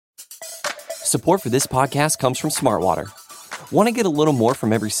Support for this podcast comes from Smartwater. Want to get a little more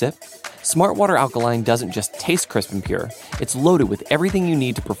from every sip? Smartwater Alkaline doesn't just taste crisp and pure, it's loaded with everything you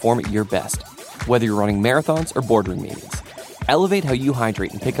need to perform at your best, whether you're running marathons or boardroom meetings. Elevate how you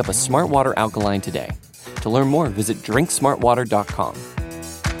hydrate and pick up a Smartwater Alkaline today. To learn more, visit drinksmartwater.com.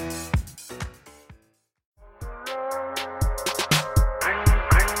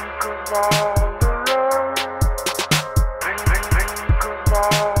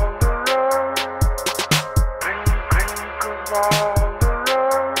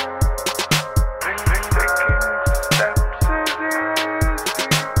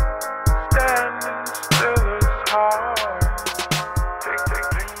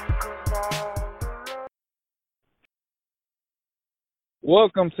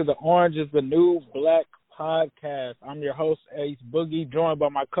 Welcome to the Orange is the New Black podcast. I'm your host, Ace Boogie, joined by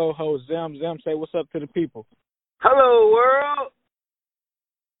my co-host, Zim. Zim, say what's up to the people. Hello, world.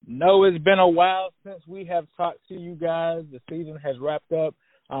 No, it's been a while since we have talked to you guys. The season has wrapped up.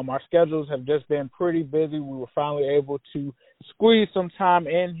 Our schedules have just been pretty busy. We were finally able to squeeze some time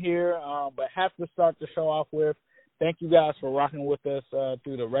in here, but have to start the show off with thank you guys for rocking with us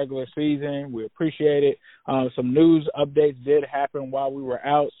through the regular season. We appreciate it. Some news updates did happen while we were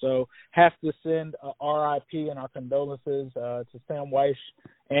out, so have to send a RIP and our condolences to Sam Weiss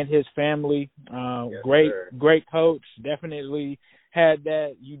and his family. Great coach. Definitely had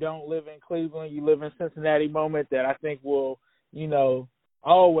that you don't live in Cleveland, you live in Cincinnati moment that I think will,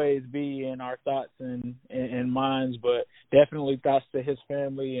 always be in our thoughts and minds, but definitely thoughts to his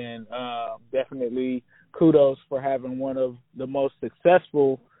family and definitely kudos for having one of the most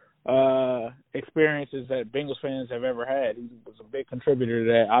successful experiences that Bengals fans have ever had. He was a big contributor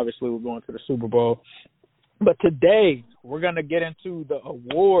to that. Obviously, we're going to the Super Bowl. But today, we're going to get into the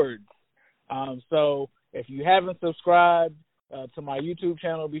awards. So if you haven't subscribed to my YouTube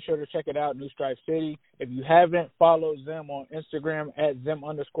channel, be sure to check it out, New Stripe City. If you haven't followed Zim on Instagram at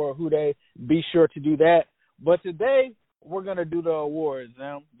Zim_Hude, be sure to do that. But today, we're going to do the awards,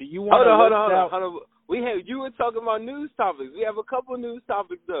 Zim. Do you want Hold on. You were talking about news topics. We have a couple news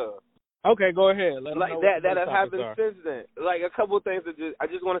topics though. Okay, go ahead. Let like that have happened since then. Like a couple of things I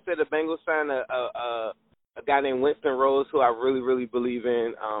just want to say the Bengals signed a guy named Winston Rose who I really, really believe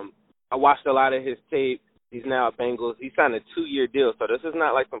in. I watched a lot of his tape. He's now at Bengals. He signed a 2-year deal, so this is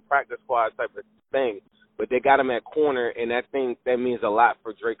not like some practice squad type of thing. But they got him at corner, and that means a lot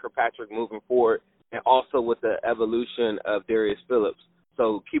for Drake Kirkpatrick moving forward, and also with the evolution of Darius Phillips.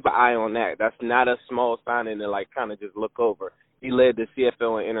 So keep an eye on that. That's not a small signing to kind of just look over. He led the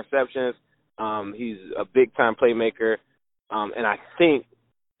CFL in interceptions. He's a big-time playmaker. And I think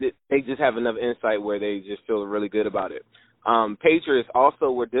that they just have enough insight where they just feel really good about it. Patriots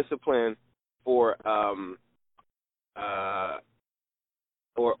also were disciplined for the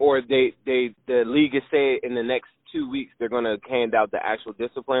league has said in the next 2 weeks they're going to hand out the actual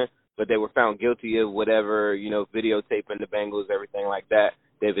discipline. But they were found guilty of whatever, videotaping the Bengals, everything like that.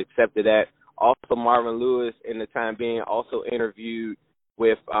 They've accepted that. Also, Marvin Lewis, in the time being, also interviewed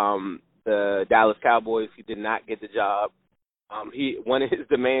with the Dallas Cowboys. He did not get the job. One of his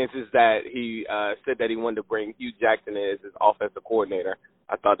demands is that he said that he wanted to bring Hugh Jackson in as his offensive coordinator.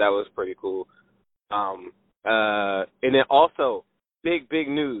 I thought that was pretty cool. And then also, big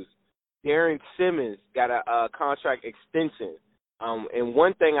news. Darren Simmons got a contract extension. And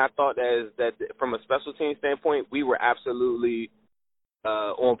one thing I thought is that from a special team standpoint, we were absolutely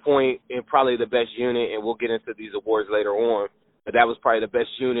on point and probably the best unit, and we'll get into these awards later on. But that was probably the best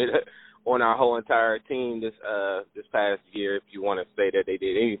unit on our whole entire team this past year, if you want to say that they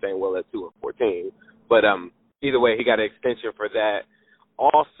did anything well at 2-14. But either way, he got an extension for that.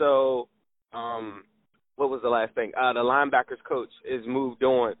 Also, what was the last thing? The linebackers coach is moved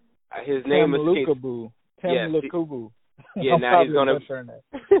on. His name is Tim Lukubu. Yeah, now he's going to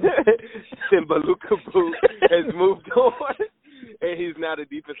Simbalukabu has moved on, and he's now the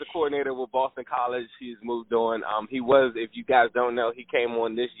defensive coordinator with Boston College. He's moved on. He was, if you guys don't know, he came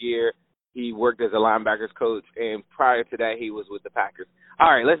on this year. He worked as a linebackers coach, and prior to that, he was with the Packers.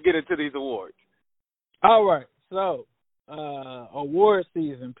 All right, let's get into these awards. All right, so award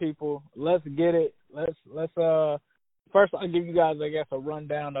season, people. Let's get it. Let's first I'll give you guys, I guess, a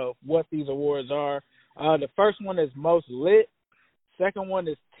rundown of what these awards are. The first one is most lit. Second one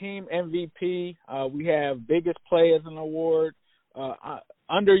is team MVP. We have biggest play as an award,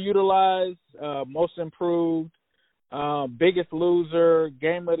 underutilized, most improved, biggest loser,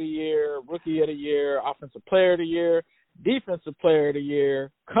 game of the year, rookie of the year, offensive player of the year, defensive player of the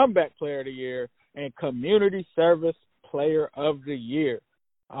year, comeback player of the year, and community service player of the year.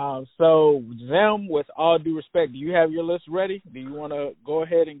 So, Zim, with all due respect, do you have your list ready? Do you want to go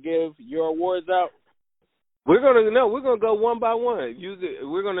ahead and give your awards out? We're gonna go one by one.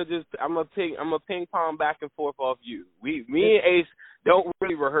 We're gonna just I'm gonna ping pong back and forth off you. Me and Ace don't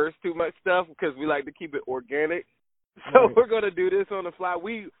really rehearse too much stuff because we like to keep it organic. So We're gonna do this on the fly.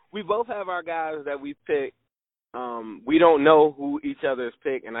 We both have our guys that we pick. We don't know who each other's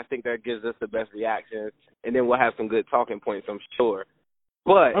pick, and I think that gives us the best reaction. And then we'll have some good talking points, I'm sure.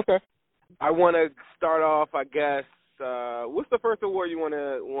 But okay. I want to start off, I guess. What's the first award you want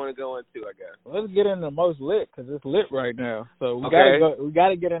to go into? I guess. Let's get into most lit because it's lit right now. So we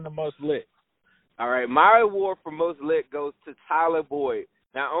gotta get into most lit. All right, my award for most lit goes to Tyler Boyd.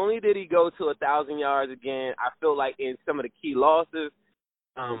 Not only did he go to 1,000 yards again, I feel like in some of the key losses,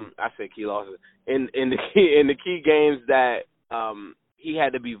 I say key losses in the key games that he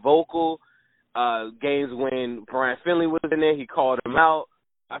had to be vocal. Games when Brian Finley was in there, he called him out.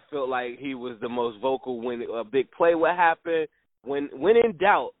 I felt like he was the most vocal when a big play would happen. When in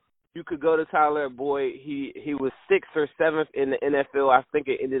doubt, you could go to Tyler Boyd. He was 6th or 7th in the NFL. I think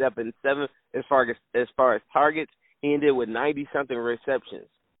it ended up in 7th as far as targets. He ended with 90-something receptions.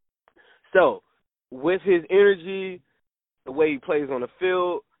 So with his energy, the way he plays on the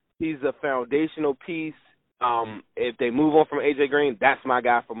field, he's a foundational piece. If they move on from A.J. Green, that's my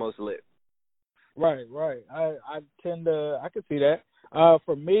guy for most lit. Right. I can see that.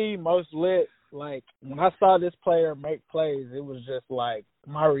 For me, most lit, like when I saw this player make plays, it was just like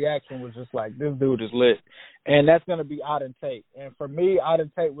my reaction was just like, this dude is lit. And that's going to be Auden Tate. And for me,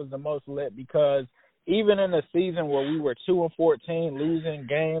 Auden Tate was the most lit because even in a season where we were 2-14, losing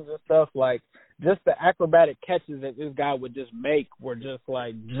games and stuff, like just the acrobatic catches that this guy would just make were just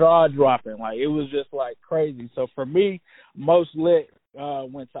like jaw-dropping. Like it was just like crazy. So for me, most lit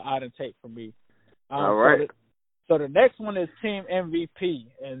went to Auden Tate for me. All right. So the next one is team MVP.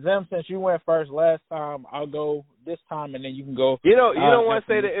 And Zim, since you went first last time, I'll go this time, and then you can go. You don't want to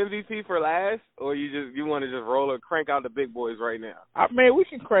say the MVP for last, or you want to just roll or crank out the big boys right now? I mean, we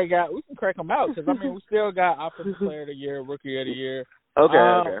can crank them out because I mean we still got Offensive Player of the Year, Rookie of the Year.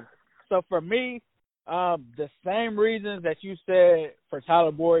 Okay. So for me, the same reasons that you said for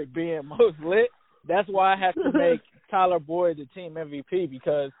Tyler Boyd being most lit, that's why I have to make Tyler Boyd the team MVP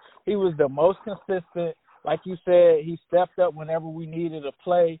because he was the most consistent. Like you said, he stepped up whenever we needed a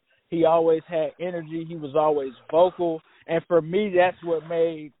play. He always had energy. He was always vocal. And for me, that's what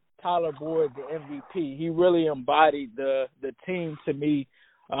made Tyler Boyd the MVP. He really embodied the team to me,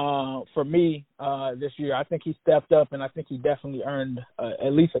 for me, this year. I think he stepped up, and I think he definitely earned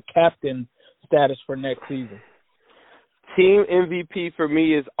at least a captain status for next season. Team MVP for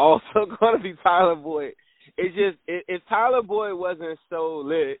me is also going to be Tyler Boyd. It's just if Tyler Boyd wasn't so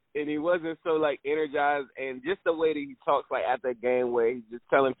lit and he wasn't so like energized and just the way that he talks like after a game where he's just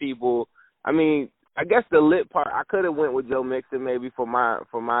telling people, I mean, I guess the lit part I could have went with Joe Mixon maybe for my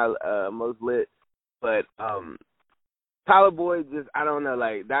most lit, but Tyler Boyd just I don't know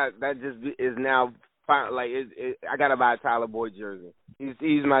like that just is now fine, like I gotta buy a Tyler Boyd jersey.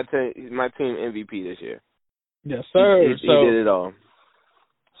 He's my team MVP this year. Yes, sir. He did it all.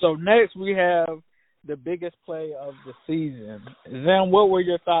 So next we have the biggest play of the season. Zim, what were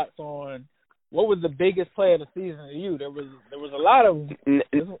your thoughts on what was the biggest play of the season to you? There was a lot of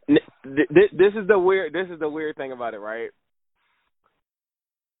this is the weird thing about it, right?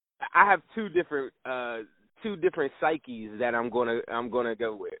 I have two different psyches that I'm gonna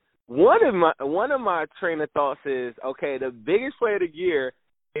go with. One of my train of thoughts is okay. The biggest play of the year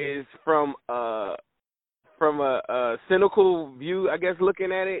is from a cynical view, I guess.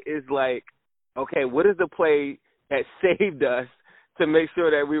 Looking at it is like, okay, what is the play that saved us to make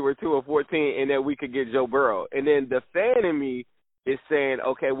sure that we were 2-14 and that we could get Joe Burrow? And then the fan in me is saying,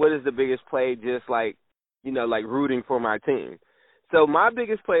 okay, what is the biggest play? Just like, like rooting for my team. So my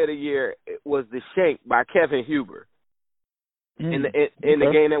biggest play of the year was the shank by Kevin Huber in the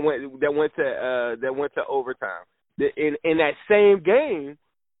game that went to overtime. In that same game,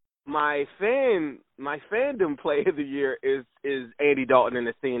 my fandom play of the year is Andy Dalton and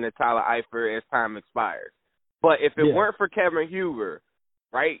the scene of Tyler Eifert as time expires. But if it weren't for Kevin Huber,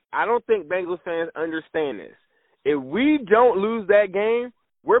 right, I don't think Bengals fans understand this. If we don't lose that game,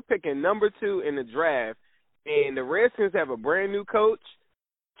 we're picking number 2 in the draft, and the Redskins have a brand new coach.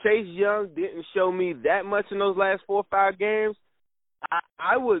 Chase Young didn't show me that much in those last 4 or 5 games.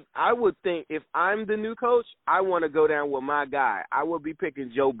 I would think if I'm the new coach, I want to go down with my guy. I would be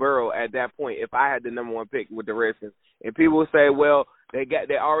picking Joe Burrow at that point if I had the number 1 pick with the Redskins. And people would say, well, they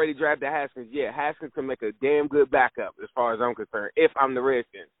already drafted Haskins. Yeah, Haskins can make a damn good backup as far as I'm concerned if I'm the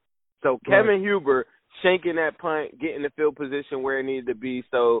Redskins. So Kevin Huber shanking that punt, getting the field position where it needed to be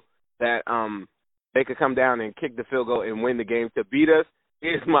so that they could come down and kick the field goal and win the game to beat us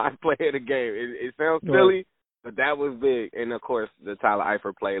is my play of the game. It sounds silly, but that was big. And, of course, the Tyler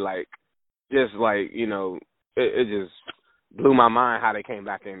Eifert play, it just blew my mind how they came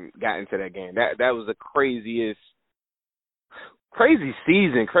back and got into that game. That was the crazy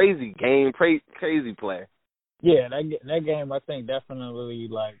season, crazy game, crazy play. Yeah, that game I think definitely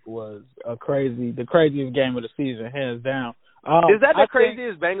was the craziest game of the season, hands down. Is that the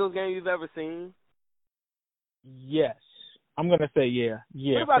craziest Bengals game you've ever seen? Yes, I'm gonna say yeah.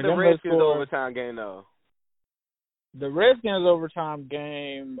 What about the Redskins overtime game though? The Redskins overtime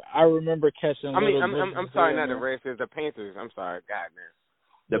game, I remember catching. I'm sorry, not the Redskins, the Panthers. I'm sorry, God man.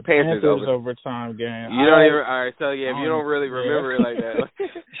 The Panthers overtime game. You don't even. All right, so yeah, if you don't really remember it like that,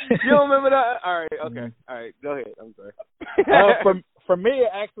 you don't remember that. All right, okay, all right, go ahead. I'm sorry. For me, it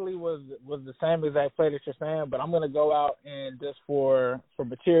actually was the same exact play that you're saying, but I'm gonna go out and just for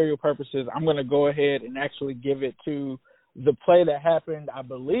material purposes, I'm gonna go ahead and actually give it to the play that happened. I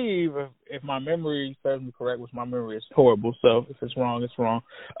believe, if my memory serves me correct, which my memory is horrible, so if it's wrong, it's wrong.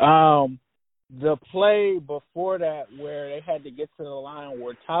 The play before that where they had to get to the line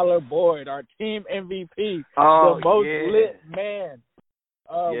where Tyler Boyd, our team MVP, the most lit man,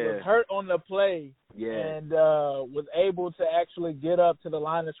 was hurt on the play and was able to actually get up to the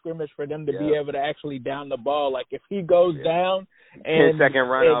line of scrimmage for them to be able to actually down the ball. Like, if he goes down and 10-second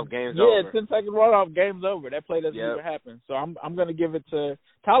runoff, game's over. 10-second runoff, game's over. That play doesn't even happen. So I'm going to give it to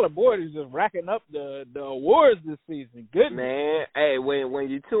Tyler Boyd, who's just racking up the awards this season. Goodness. Man, hey, when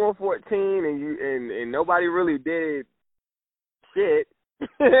you're 2-14 and nobody really did shit.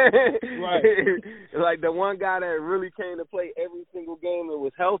 Right. Like the one guy that really came to play every single game and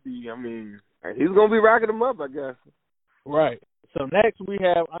was healthy, I mean, he's going to be racking them up, I guess. Right. So next we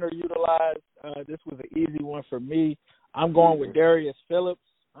have underutilized. This was an easy one for me. I'm going with Darius Phillips.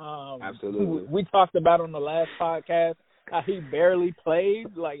 Absolutely. We talked about on the last podcast how he barely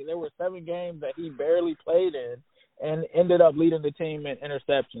played. Like, there were 7 games that he barely played in and ended up leading the team in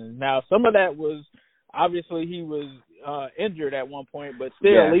interceptions. Now, some of that was obviously he was injured at one point, but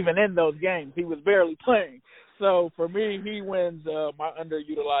still, even in those games, he was barely playing. So for me, he wins my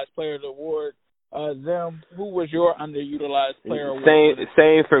underutilized players award. Zim, who was your underutilized player award?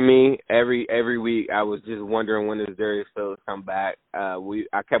 Same for me. Every week, I was just wondering when does Darius Phillips come back. I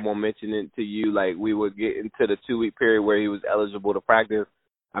kept on mentioning to you, like, we would get into the 2-week period where he was eligible to practice.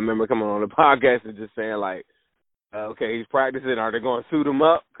 I remember coming on the podcast and just saying, like, okay, he's practicing. Are they going to suit him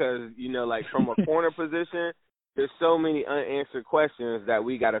up? Because, like, from a corner position, there's so many unanswered questions that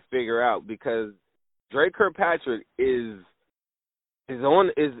we got to figure out, because Dre Kirkpatrick is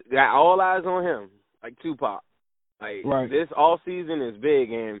got all eyes on him, like Tupac. Like, this all season is big,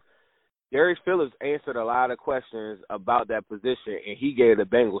 and Darius Phillips answered a lot of questions about that position, and he gave the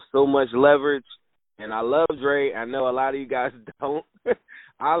Bengals so much leverage. And I love Dre. I know a lot of you guys don't.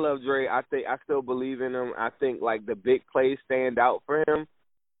 I love Dre. I still believe in him. I think, like, the big plays stand out for him.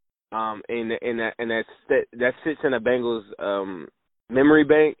 And that sits in the Bengals memory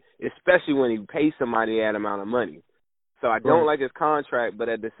bank, especially when he pays somebody that amount of money. So I don't like his contract, but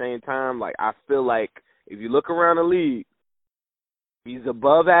at the same time, like, I feel like if you look around the league, he's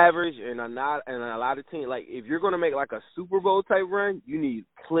above average, and a lot of teams, like, if you're going to make like a Super Bowl type run, you need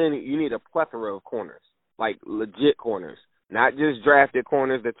a plethora of corners, like legit corners, not just drafted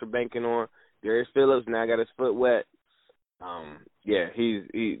corners that you're banking on. Darius Phillips now got his foot wet.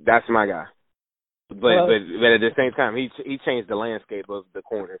 That's my guy. But at the same time, he changed the landscape of the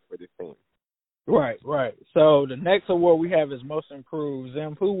corners for this team. Right. So the next award we have is Most Improved.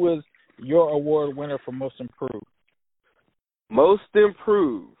 Zim, who was your award winner for Most Improved? Most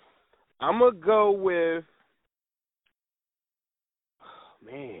Improved. I'm going to go with,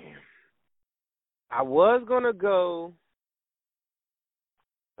 I was going to go,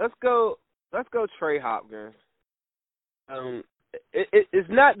 let's go Trey Hopkins. It's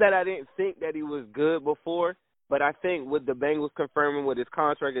not that I didn't think that he was good before, but I think with the Bengals confirming with his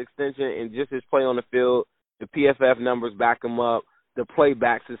contract extension and just his play on the field, the PFF numbers back him up, the play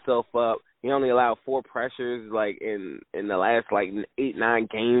backs itself up. He only allowed 4 pressures, like, in the last, like, 8-9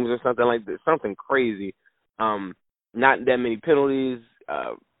 games or something like that, something crazy. Not that many penalties,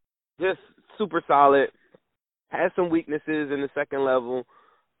 just super solid. Has some weaknesses in the second level.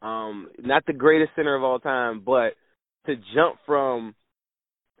 Not the greatest center of all time, but to jump from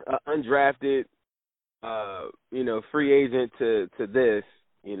undrafted, free agent to this,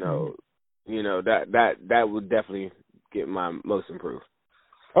 that would definitely get my Most Improved.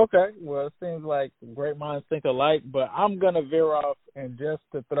 Okay, well, it seems like great minds think alike, but I'm going to veer off and just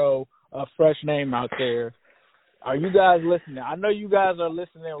to throw a fresh name out there. Are you guys listening? I know you guys are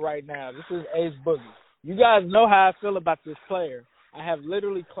listening right now. This is Ace Boogie. You guys know how I feel about this player. I have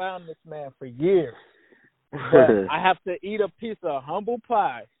literally clowned this man for years. But I have to eat a piece of humble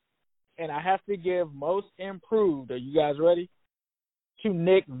pie, and I have to give most improved. Are you guys ready? To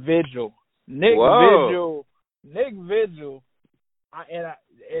Nick Vigil. Nick Vigil.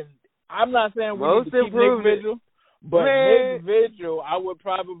 I'm not saying we most need to keep Nick Vigil, but Nick Vigil, I would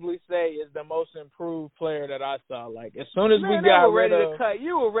probably say, is the most improved player that I saw. Like, as soon as we got ready to cut,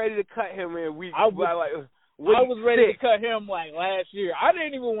 you were ready to cut him in week. I was ready to cut him like last year. I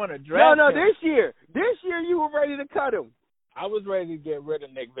didn't even want to draft him. No, this year. This year you were ready to cut him. I was ready to get rid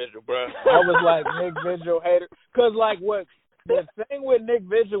of Nick Vigil, bro. I was like Nick Vigil hater. Because, like, what the thing with Nick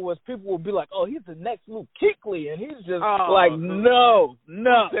Vigil was people would be like, oh, he's the next Luke Kuechly. And he's just no.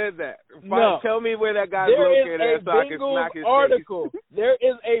 Who said that? No. Tell me where that guy's located at so I can smack his article. There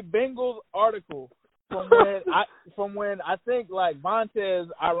is a Bengals article from when I think, like, Vontaze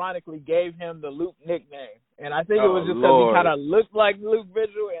ironically gave him the Luke nickname. And I think it was just because he kind of looked like Luke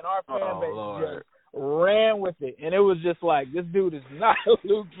Vigil, and our fan base just ran with it. And it was just like, this dude is not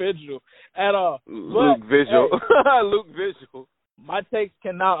Luke Vigil at all. Luke Vigil. Hey, Luke Vigil. My takes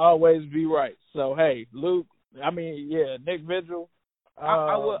cannot always be right. So, hey, Nick Vigil.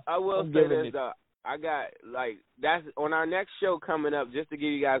 I will say this, I got, like, that's on our next show coming up, just to give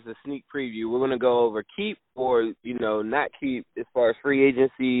you guys a sneak preview. We're going to go over keep or, not keep as far as free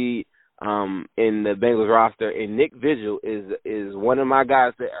agency in the Bengals roster. And Nick Vigil is one of my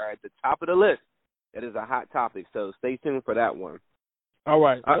guys that are at the top of the list. That is a hot topic, so stay tuned for that one. All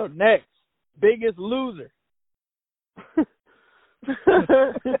right. So next, biggest loser.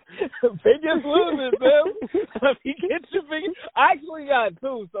 Biggest loser, Bill. Get your biggest. I actually got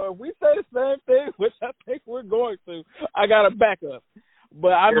two, so if we say the same thing, which I think we're going to, I got a backup.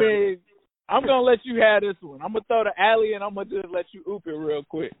 But, I mean, I'm going to let you have this one. I'm going to throw the alley, and I'm going to just let you oop it real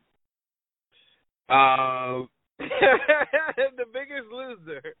quick. The biggest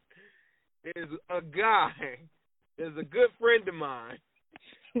loser is a guy, is a good friend of mine.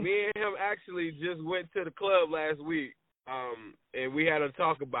 Me and him actually just went to the club last week, and we had to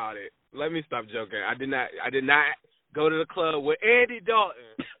talk about it. Let me stop joking. I did not go to the club with Andy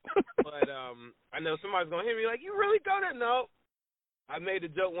Dalton, but I know somebody's gonna hit me like, you really go there? No. I made a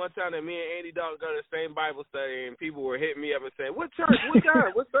joke one time that me and Andy Dalton go to the same Bible study, and people were hitting me up and saying, what church? What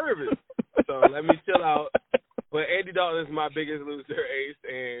time? What service? So let me chill out. But Andy Dalton is my biggest loser, Ace,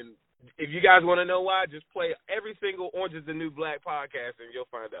 and if you guys want to know why, just play every single Orange is the New Black podcast and you'll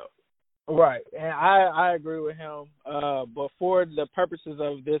find out. Right, and I agree with him. But for the purposes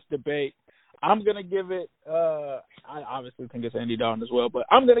of this debate, I'm going to give it I obviously think it's Andy Dalton as well, but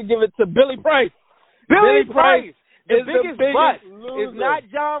I'm going to give it to Billy Price. Billy Price is the biggest bust. Loser. It's not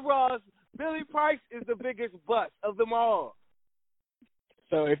John Ross. Billy Price is the biggest bust of them all.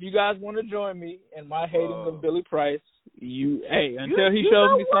 So if you guys want to join me in my hating of Billy Price, until he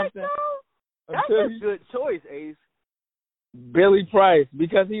shows me something. That's a good choice, Ace. Billy Price,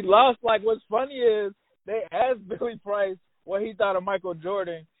 because he lost. Like, what's funny is they asked Billy Price what he thought of Michael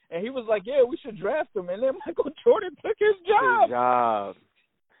Jordan, and he was like, yeah, we should draft him. And then Michael Jordan took his job.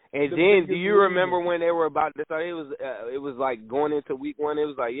 And then, do you remember when they were about to start? It was like going into week one. It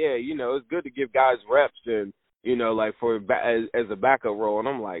was like, it's good to give guys reps and, like for as a backup role. And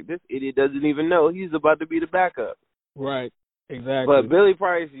I'm like, this idiot doesn't even know he's about to be the backup. Right. Exactly. But Billy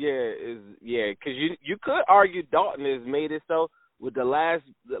Price, because you could argue Dalton has made it so with the last,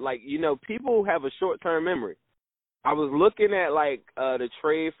 people have a short-term memory. I was looking at, the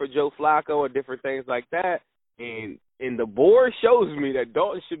trade for Joe Flacco and different things like that, and the board shows me that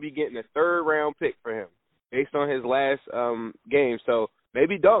Dalton should be getting a third-round pick for him based on his last game. So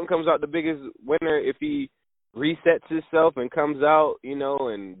maybe Dalton comes out the biggest winner if he resets himself and comes out,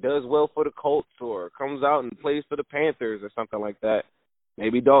 and does well for the Colts or comes out and plays for the Panthers or something like that.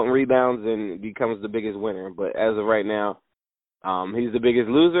 Maybe Dalton rebounds and becomes the biggest winner. But as of right now, he's the biggest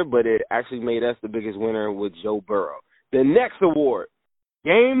loser, but it actually made us the biggest winner with Joe Burrow. The next award,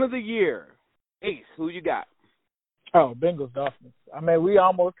 Game of the Year. Ace, who you got? Oh, Bengals Dolphins. I mean, we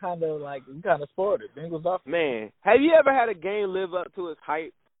almost kind of spoiled it. Bengals Dolphins. Man, have you ever had a game live up to its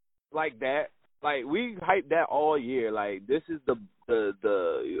hype like that? Like, we hyped that all year. Like, this is the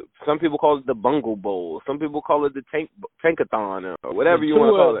some people call it the Bungle Bowl. Some people call it the Tankathon or whatever you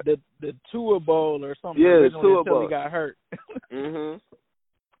want to call it. The Tua Bowl or something. Yeah, the Tua Bowl. Bowl. He got hurt. Mm-hmm.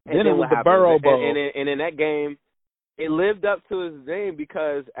 Then it was the Burrow Bowl. And in that game, it lived up to its name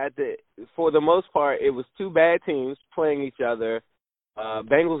because for the most part, it was two bad teams playing each other.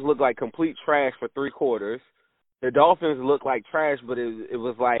 Bengals looked like complete trash for 3 quarters. The Dolphins looked like trash, but it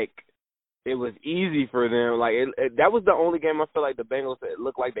was like it was easy for them. Like that was the only game I feel like the Bengals it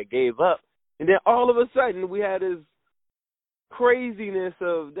looked like they gave up, and then all of a sudden we had this craziness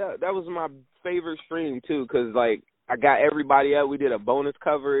of that. That was my favorite stream too, because like I got everybody up. We did a bonus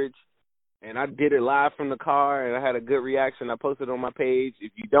coverage, and I did it live from the car, and I had a good reaction. I posted it on my page.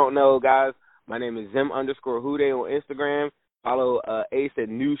 If you don't know, guys, my name is Zim_Hude on Instagram. Follow Ace at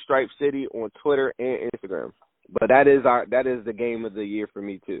New Stripe City on Twitter and Instagram. But that is the game of the year for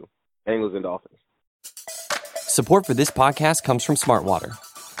me too. Bengals and Dolphins. Support for this podcast comes from Smartwater.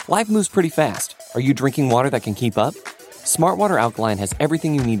 Life moves pretty fast. Are you drinking water that can keep up? Smartwater Alkaline has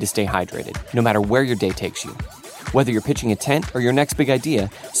everything you need to stay hydrated, no matter where your day takes you. Whether you're pitching a tent or your next big idea,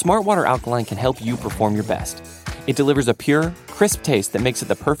 Smartwater Alkaline can help you perform your best. It delivers a pure, crisp taste that makes it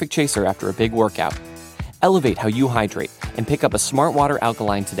the perfect chaser after a big workout. Elevate how you hydrate and pick up a Smartwater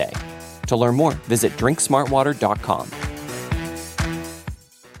Alkaline today. To learn more, visit drinksmartwater.com.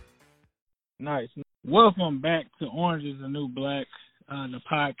 Nice. Welcome back to Orange is the New Black, the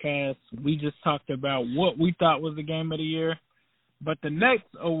podcast. We just talked about what we thought was the game of the year, but the next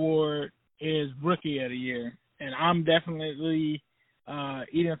award is Rookie of the Year, and I'm definitely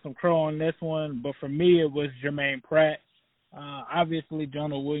eating some crow on this one, but for me it was Jermaine Pratt. Obviously,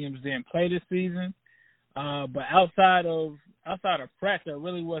 Jonah Williams didn't play this season, but outside of Pratt, there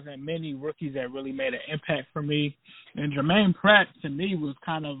really wasn't many rookies that really made an impact for me, and Jermaine Pratt, to me, was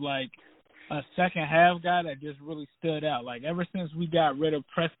kind of like a second-half guy that just really stood out. Like, ever since we got rid of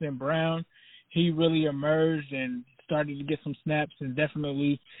Preston Brown, he really emerged and started to get some snaps and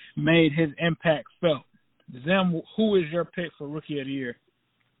definitely made his impact felt. Zim, who is your pick for Rookie of the Year?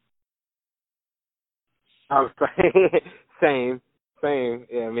 I was same.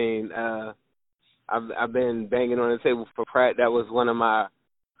 Yeah, I mean, I've been banging on the table for Pratt. That was one of my.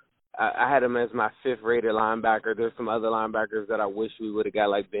 I had him as my fifth-rated linebacker. There's some other linebackers that I wish we would have got,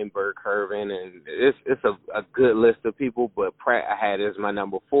 like Ben Burke-Hervin, and it's a good list of people. But Pratt I had as my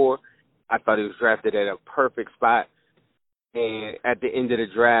number 4. I thought he was drafted at a perfect spot, and at the end of the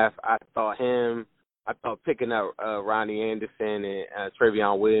draft, I thought picking up Ronnie Anderson and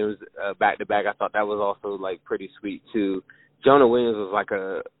Travion Williams back to back. I thought that was also like pretty sweet too. Jonah Williams was like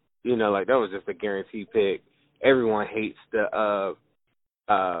that was just a guaranteed pick. Everyone hates the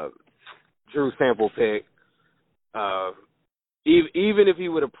Drew Sample pick. Even if he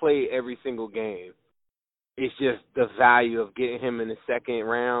would have played every single game, it's just the value of getting him in the second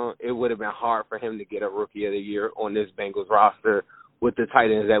round. It would have been hard for him to get a Rookie of the Year on this Bengals roster with the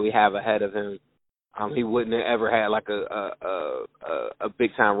tight ends that we have ahead of him. He wouldn't have ever had like a big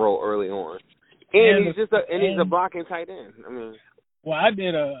time role early on, and he's a blocking tight end. I mean. Well, I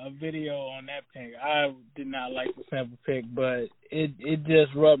did a video on that pick. I did not like the Sample pick, but it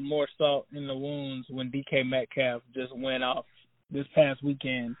just rubbed more salt in the wounds when DK Metcalf just went off this past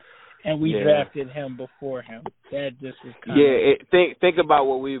weekend, and we drafted him before him. That just was kind of... Think about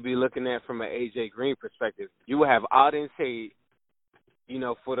what we would be looking at from an A.J. Green perspective. You would have Auden Tate,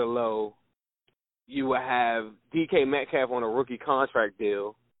 for the low. You would have DK Metcalf on a rookie contract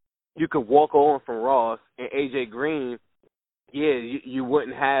deal. You could walk on from Ross, and A.J. Green... you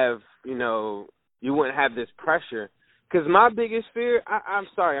wouldn't have, you wouldn't have this pressure. Because my biggest fear, I'm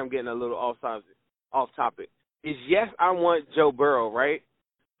sorry I'm getting a little off topic, is yes, I want Joe Burrow, right?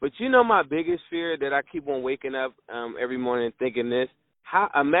 But my biggest fear that I keep on waking up every morning thinking this,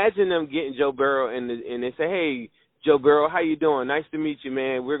 imagine them getting Joe Burrow and they say, hey, Joe Burrow, how you doing? Nice to meet you,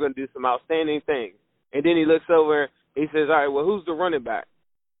 man. We're going to do some outstanding things. And then he looks over, he says, all right, well, who's the running back?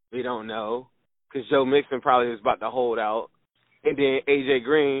 We don't know, because Joe Mixon probably was about to hold out. And then A.J.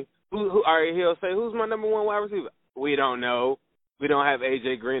 Green, all right, he'll say, who's my number 1 wide receiver? We don't know. We don't have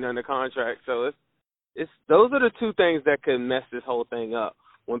A.J. Green under contract. So it's those are the two things that could mess this whole thing up.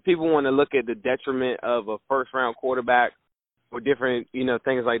 When people want to look at the detriment of a first-round quarterback or different,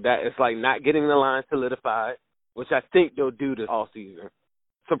 things like that, it's like not getting the line solidified, which I think they'll do this all season,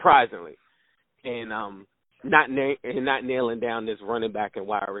 surprisingly, and not nailing down this running back and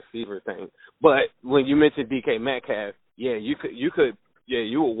wide receiver thing. But when you mentioned DK Metcalf,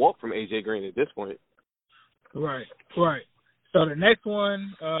 you will walk from A.J. Green at this point. Right. So the next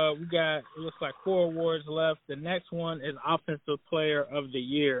one, we got, it looks like 4 awards left. The next one is Offensive Player of the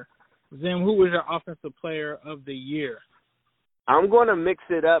Year. Zim, who was your Offensive Player of the Year? I'm going to mix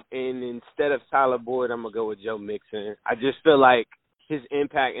it up, and instead of Tyler Boyd, I'm going to go with Joe Mixon. I just feel like his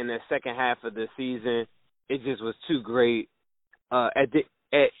impact in the second half of the season, it just was too great.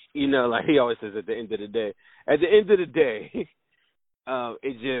 Like he always says, at the end of the day. At the end of the day,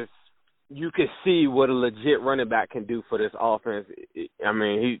 it just, you could see what a legit running back can do for this offense.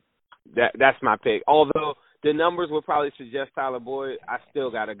 That's my pick. Although the numbers will probably suggest Tyler Boyd. I still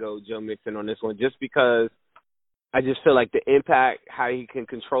got to go Joe Mixon on this one just because I just feel like the impact, how he can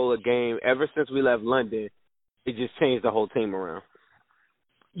control a game, ever since we left London, it just changed the whole team around.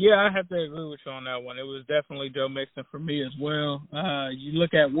 Yeah, I have to agree with you on that one. It was definitely Joe Mixon for me as well. You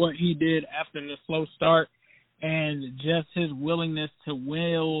look at what he did after the slow start and just his willingness to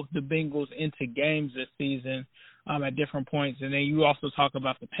will the Bengals into games this season at different points. And then you also talk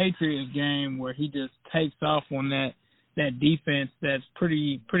about the Patriots game where he just takes off on that defense that's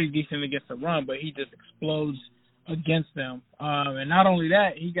pretty decent against the run, but he just explodes against them. And not only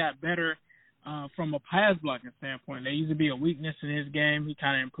that, he got better from a pass blocking standpoint. There used to be a weakness in his game. He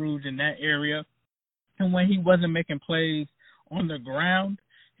kind of improved in that area. And when he wasn't making plays on the ground,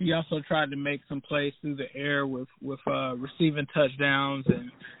 he also tried to make some plays through the air with receiving touchdowns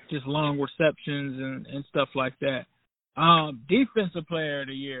and just long receptions and stuff like that. Defensive player of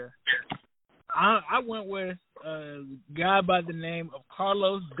the year, I went with a guy by the name of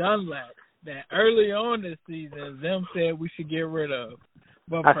Carlos Dunlap that early on this season them said we should get rid of.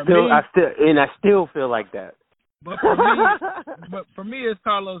 But I still feel like that. But for me, it's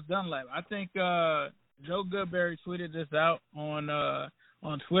Carlos Dunlap. I think Joe Goodberry tweeted this out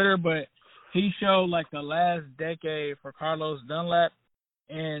on Twitter, but he showed like the last decade for Carlos Dunlap,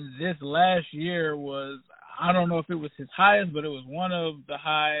 and this last year was, I don't know if it was his highest, but it was one of the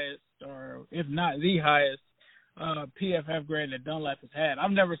highest, or if not the highest, PFF grade that Dunlap has had.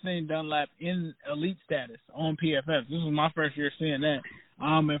 I've never seen Dunlap in elite status on PFF. This was my first year seeing that.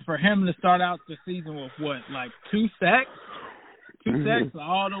 And for him to start out the season with like 2 sacks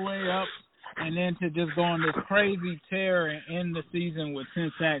all the way up, and then to just go on this crazy tear and end the season with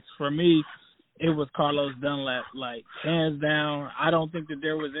 10 sacks, for me, it was Carlos Dunlap, like, hands down. I don't think that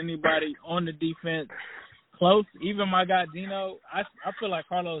there was anybody on the defense close. Even my guy Dino, I feel like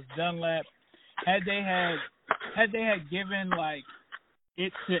Carlos Dunlap, had they had given, like,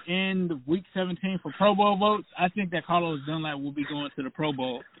 it to end week 17 for Pro Bowl votes, I think that Carlos Dunlap will be going to the Pro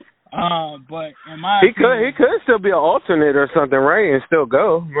Bowl. But in my opinion, he could still be an alternate or something, right, and still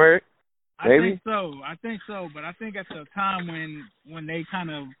go, right? Maybe. I think so. But I think at the time when they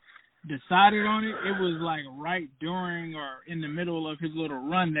kind of decided on it, it was like right during or in the middle of his little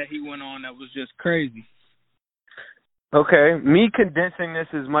run that he went on that was just crazy. Okay, me condensing this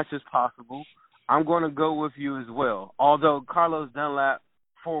as much as possible, I'm going to go with you as well. Although Carlos Dunlap,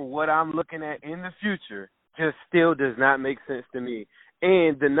 for what I'm looking at in the future, just still does not make sense to me.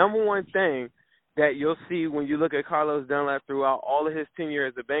 And the number one thing that you'll see when you look at Carlos Dunlap throughout all of his tenure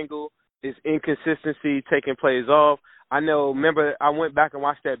as a Bengal is inconsistency, taking plays off. Remember, I went back and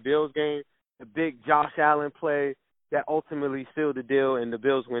watched that Bills game, the big Josh Allen play that ultimately sealed the deal and the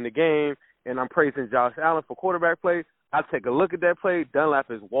Bills win the game. And I'm praising Josh Allen for quarterback play. I take a look at that play. Dunlap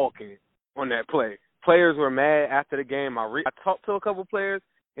is walking on that play. Players were mad after the game. I talked to a couple players,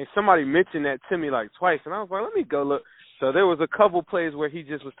 and somebody mentioned that to me like twice, and I was like, let me go look. So there was a couple plays where he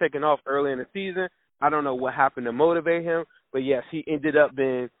just was taking off early in the season. I don't know what happened to motivate him, but yes, he ended up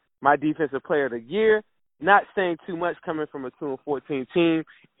being my defensive player of the year. Not saying too much coming from a 2-14 team.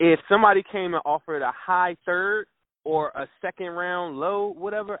 If somebody came and offered a high third or a second round low,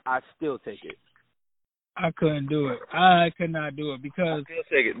 whatever, I'd still take it. I couldn't do it. I could not do it because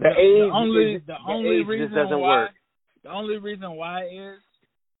the only reason doesn't why work. The only reason why is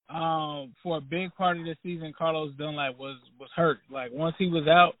for a big part of the season, Carlos Dunlap was hurt. Like once he was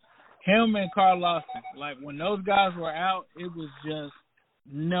out, him and Carl Lawson, like when those guys were out, it was just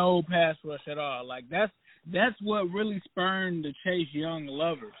no pass rush at all. Like that's what really spurned the Chase Young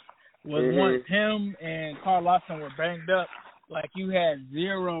lovers. Was once him and Carl Lawson were banged up, like you had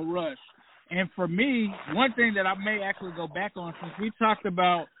zero rush. And for me, one thing that I may actually go back on, since we talked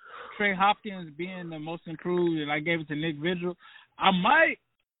about Trey Hopkins being the most improved and I gave it to Nick Vigil, I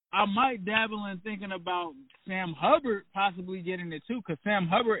might dabble in thinking about Sam Hubbard possibly getting it too, because Sam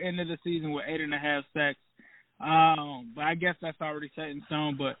Hubbard ended the season with 8.5 sacks. But I guess that's already set in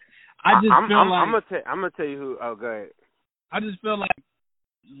stone. But I just feel like I'm gonna tell you who. Oh, go ahead. I just feel like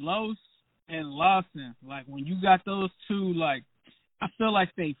Los and Lawson, like when you got those two, like I feel like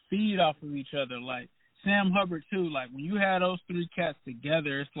they feed off of each other. Like Sam Hubbard too. Like when you had those three cats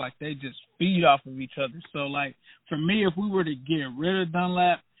together, it's like they just feed off of each other. So like for me, if we were to get rid of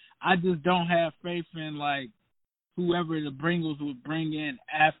Dunlap, I just don't have faith in like whoever the Bengals would bring in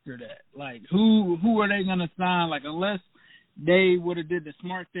after that. Like who are they gonna sign? Like unless they would have did the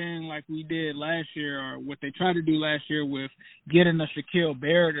smart thing like we did last year, or what they tried to do last year with getting a Shaquille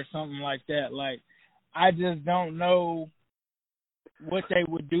Barrett or something like that. Like I just don't know what they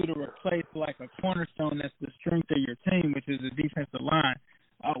would do to replace like a cornerstone that's the strength of your team, which is the defensive line.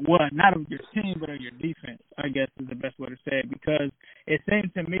 Well, not of your team, but of your defense. I guess is the best way to say it, because it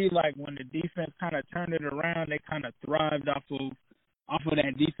seemed to me like when the defense kind of turned it around, they kind of thrived off of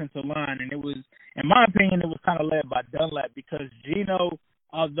that defensive line. And it was, in my opinion, it was kind of led by Dunlap, because Geno,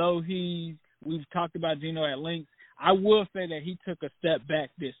 although we've talked about Geno at length, I will say that he took a step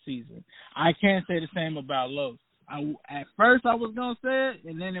back this season. I can't say the same about Los. At first I was going to say it,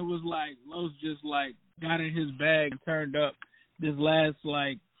 and then it was like Los just like got in his bag and turned up. This last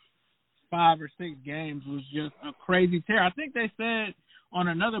like 5 or 6 games was just a crazy tear. I think they said on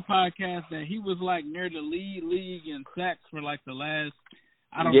another podcast that he was like near the league in sacks for like the last,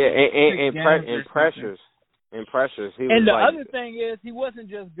 I don't know. And pressures. And pressures. And the other thing is, he wasn't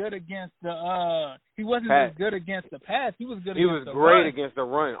just good against the just good against the pass. He was good. He was great against the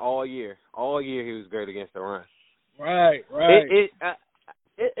run all year. All year he was great against the run. Right.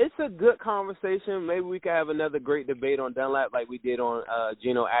 It's a good conversation. Maybe we could have another great debate on Dunlap like we did on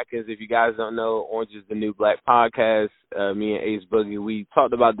Geno Atkins. If you guys don't know, Orange is the New Black podcast. Me and Ace Boogie, we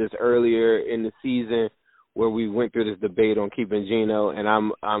talked about this earlier in the season, where we went through this debate on keeping Geno, and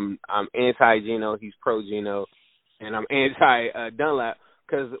I'm anti-Geno, he's pro-Geno, and I'm anti-Dunlap,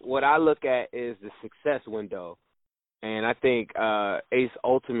 because what I look at is the success window. And I think Ace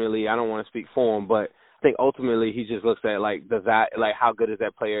ultimately, I don't want to speak for him, but I think ultimately he just looks at how good is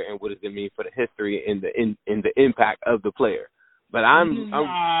that player and what does it mean for the history and the impact of the player. But I'm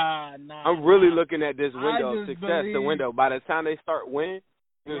really looking at this window of success, the window. By the time they start winning,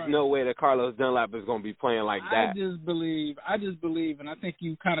 there's no way that Carlos Dunlap is going to be playing like that. I just believe, and I think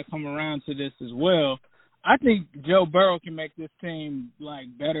you kind of come around to this as well. I think Joe Burrow can make this team like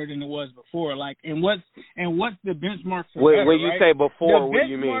better than it was before. Like, and what's the benchmark for better? When you say before, what do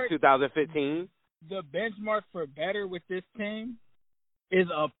you mean? 2015? The benchmark for better with this team is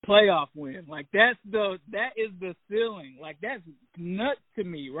a playoff win. Like, that is the ceiling. Like, that's nuts to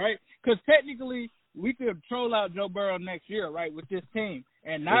me, right? Because technically, we could troll out Joe Burrow next year, right, with this team,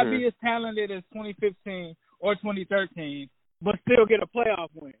 and not be as talented as 2015 or 2013, but still get a playoff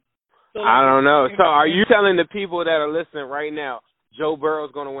win. So, I don't know. So are you telling the people that are listening right now, Joe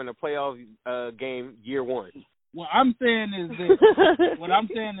Burrow's going to win a playoff game year one? What I'm saying is this.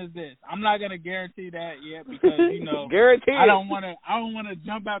 I'm not going to guarantee that yet, because, I don't want to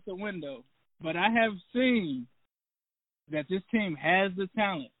jump out the window. But I have seen that this team has the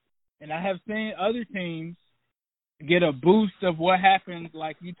talent. And I have seen other teams get a boost of what happens,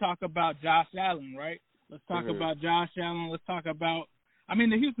 like you talk about Josh Allen, right? Let's talk about Josh Allen. Let's talk about,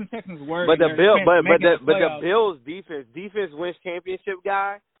 the Houston Texans were. But the Bills defense wins championship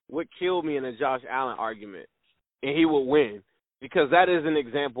guy would kill me in a Josh Allen argument, and he would win, because that is an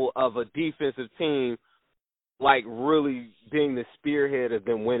example of a defensive team like really being the spearhead of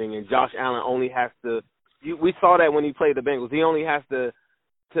them winning. And Josh Allen only has to. We saw that when he played the Bengals. He only has to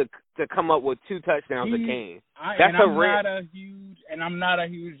come up with 2 touchdowns a game. I'm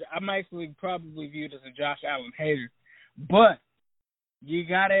actually probably viewed as a Josh Allen hater. But you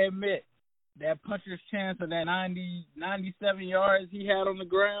got to admit, that puncher's chance of that 97 yards he had on the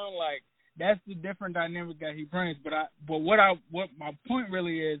ground, like, that's the different dynamic that he brings. But what my point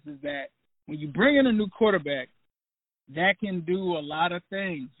really is that when you bring in a new quarterback, that can do a lot of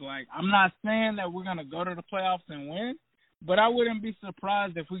things. Like, I'm not saying that we're going to go to the playoffs and win, but I wouldn't be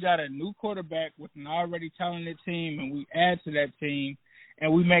surprised if we got a new quarterback with an already talented team, and we add to that team,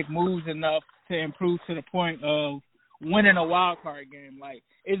 and we make moves enough to improve to the point of winning a wild card game. Like,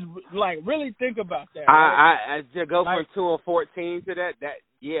 it's like, really think about that. Right? I to go from 2-14 to that.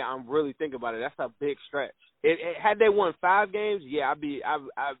 Yeah, I'm really thinking about it. That's a big stretch. Had they won 5 games, yeah, I'd be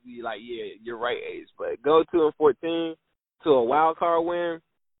like, yeah, you're right, Ace. But go 2-14 to a wild card win.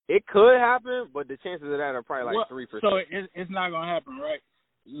 It could happen, but the chances of that are probably like 3%. So it's not gonna happen, right?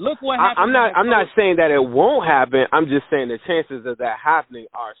 Look what happened. I'm not saying that it won't happen. I'm just saying the chances of that happening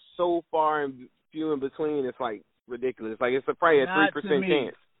are so far and few in between. It's like ridiculous. Like, it's probably a 3%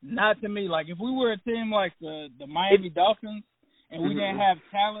 chance. Not to me. Like, if we were a team like the Miami Dolphins, and we didn't have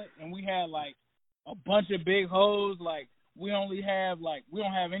talent, and we had like a bunch of big hoes, like, we don't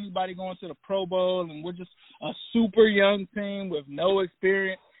have anybody going to the Pro Bowl, and we're just a super young team with no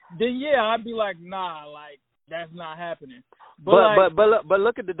experience, then yeah, I'd be like, nah, like, that's not happening. But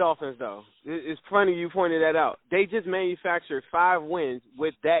look at the Dolphins, though. It's funny you pointed that out. They just manufactured 5 wins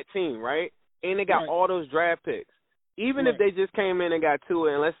with that team, right? And they got all those draft picks. Even if they just came in and got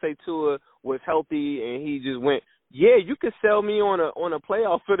Tua, and let's say Tua was healthy and he just went, yeah, you could sell me on a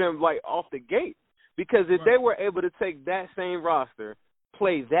playoff for them, like, off the gate. Because if they were able to take that same roster,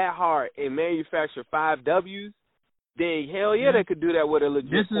 play that hard, and manufacture 5 W's, then hell yeah, they could do that with a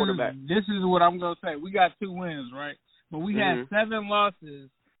legit quarterback. This is what I'm going to say. We got 2 wins, right? But we had 7 losses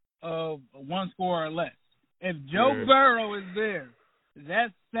of 1 score or less. If Joe Burrow is there,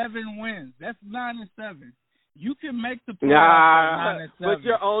 that's 7 wins. That's 9-7. You can make the playoffs at 9-7. But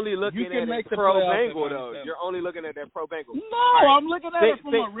you're only looking at it pro Bengal, though. You're only looking at that pro Bengal. No, I'm looking at it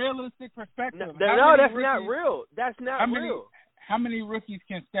from a realistic perspective. No, that's not real. That's not real. How many rookies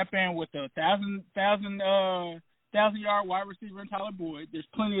can step in with a 1,000-yard wide receiver in Tyler Boyd? There's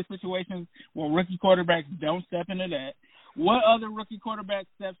plenty of situations where rookie quarterbacks don't step into that. What other rookie quarterback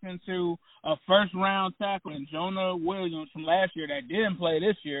steps into a first-round tackle in Jonah Williams from last year that didn't play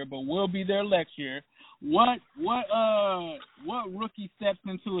this year but will be there next year? What rookie steps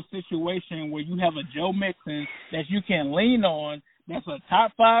into a situation where you have a Joe Mixon that you can lean on that's a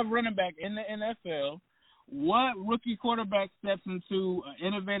top 5 running back in the NFL? What rookie quarterback steps into an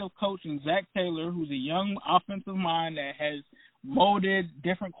innovative coach in Zach Taylor, who's a young offensive mind that has molded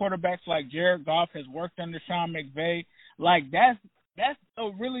different quarterbacks like Jared Goff, has worked under Sean McVay? Like, that's a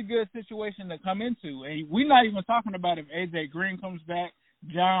really good situation to come into. And we're not even talking about if A.J. Green comes back,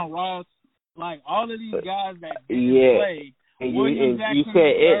 John Ross, like all of these guys that didn't play. William Jackson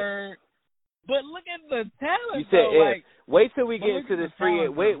third. But look at the talent. You said if. Wait till we get into this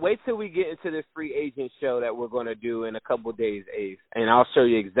wait till we get into this free agent show that we're going to do in a couple of days, Ace, and I'll show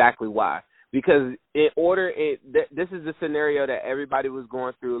you exactly why. Because this is the scenario that everybody was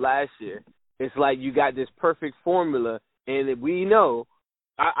going through last year. It's like you got this perfect formula, and we know.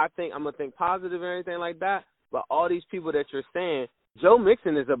 I think I'm gonna think positive or anything like that. But all these people that you're saying, Joe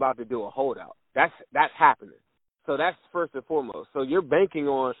Mixon is about to do a holdout. That's happening. So that's first and foremost. So you're banking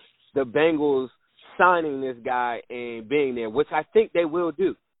on the Bengals signing this guy and being there, which I think they will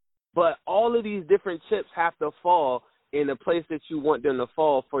do. But all of these different chips have to fall in the place that you want them to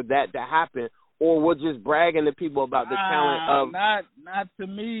fall for that to happen, or we're just bragging to people about the talent of. Not to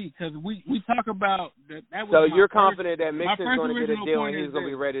me, because we talk about that. So you're confident that Mixon's going to get a deal and he's going to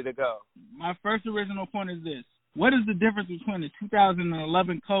be ready to go. My first original point is this: what is the difference between the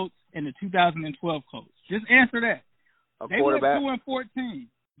 2011 Colts and the 2012 Colts? Just answer that. They went 2-14.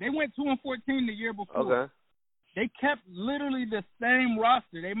 They went 2-14 the year before. Okay. They kept literally the same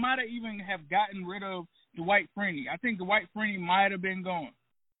roster. They might have even have gotten rid of Dwight Freeney. I think Dwight Freeney might have been gone,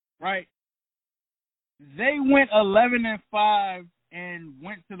 right? They went 11-5 and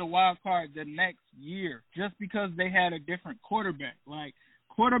went to the wild card the next year just because they had a different quarterback. Like,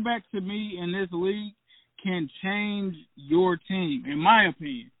 quarterback to me in this league can change your team, in my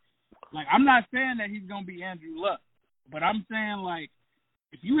opinion. Like, I'm not saying that he's going to be Andrew Luck, but I'm saying, like,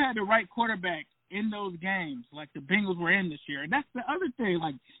 if you had the right quarterback in those games, like the Bengals were in this year, and that's the other thing.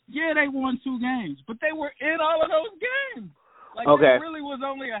 Like, yeah, they won 2 games, but they were in all of those games. Like, there really was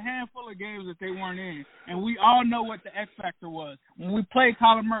only a handful of games that they weren't in, and we all know what the X factor was. When we played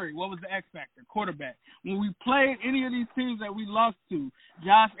Kyler Murray, what was the X factor? Quarterback. When we played any of these teams that we lost to,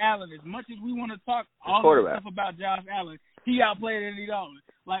 Josh Allen, as much as we want to talk all the stuff about Josh Allen, he outplayed Andy Dalton.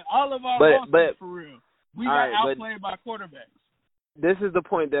 Like, all of our losses, for real, we got outplayed by quarterbacks. This is the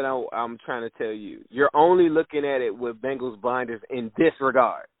point that I'm trying to tell you. You're only looking at it with Bengals blinders in this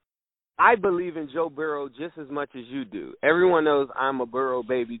regard. I believe in Joe Burrow just as much as you do. Everyone knows I'm a Burrow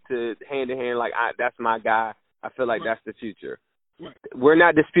baby to hand-to-hand. Like, that's my guy. I feel like that's the future. Right. We're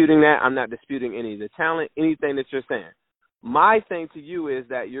not disputing that. I'm not disputing any of the talent, anything that you're saying. My thing to you is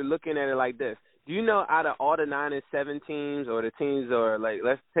that you're looking at it like this. Do you know out of all the 9-7 teams or the teams, or like,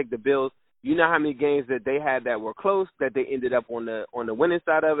 let's take the Bills, you know how many games that they had that were close, that they ended up on the winning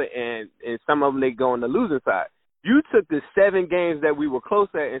side of it, and some of them they go on the losing side. You took the 7 games that we were close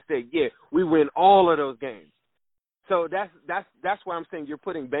at and said, yeah, we win all of those games. So that's why I'm saying you're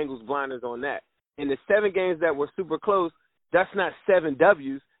putting Bengals blinders on that. In the 7 games that were super close, that's not 7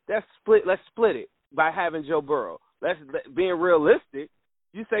 W's. That's split. Let's split it by having Joe Burrow. Being realistic,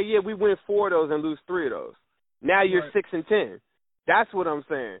 you say, yeah, we win 4 of those and lose 3 of those. Now you're 6-10. That's what I'm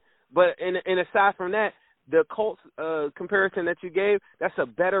saying. But and aside from that, the Colts comparison that you gave, that's a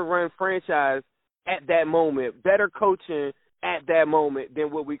better run franchise at that moment, better coaching at that moment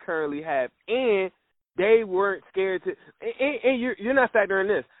than what we currently have. And they weren't scared to and you're not factoring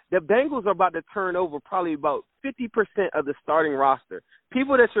this. The Bengals are about to turn over probably about 50% of the starting roster.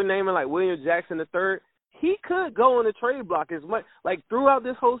 People that you're naming like William Jackson III, he could go on the trade block as much. Like, throughout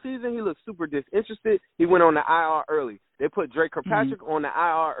this whole season, he looked super disinterested. He went on the IR early. They put Drake Kirkpatrick on the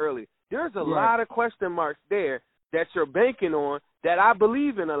IR early. There's a lot of question marks there that you're banking on that I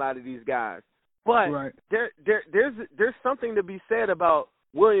believe in a lot of these guys. But there's something to be said about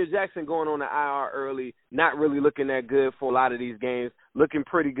William Jackson going on the IR early, not really looking that good for a lot of these games, looking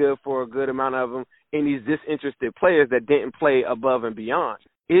pretty good for a good amount of them, and these disinterested players that didn't play above and beyond.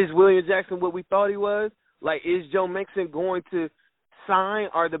 Is William Jackson what we thought he was? Like, is Joe Mixon going to sign?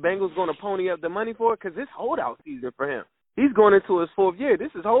 Are the Bengals going to pony up the money for it? Because it's holdout season for him. He's going into his 4th year.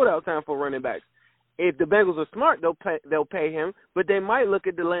 This is holdout time for running backs. If the Bengals are smart, they'll pay him, but they might look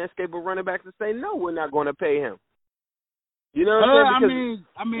at the landscape of running backs and say, no, we're not going to pay him. You know what I'm saying?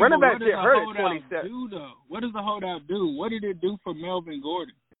 I mean, running backs get hurt at 27. What does the holdout do? What did it do for Melvin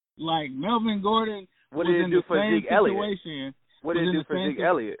Gordon? Like, Melvin Gordon what was did it in do the for same Zeke situation. What did it do for Zeke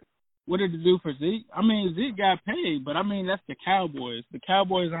Elliott? What did it do for Zeke? I mean, Zeke got paid, but I mean, that's the Cowboys. The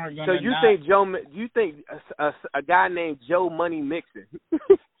Cowboys aren't going to. So you think a guy named Joe Money Mixon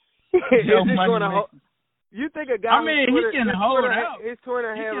Joe Money Mixon. You think a guy? I mean, he can hold out. His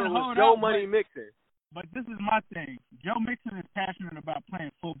Twitter handle was Joe Money Mixon. But this is my thing. Joe Mixon is passionate about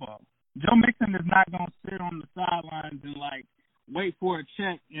playing football. Joe Mixon is not going to sit on the sidelines and, like, wait for a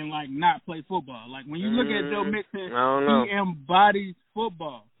check and, like, not play football. Like, when you look at Joe Mixon, he embodies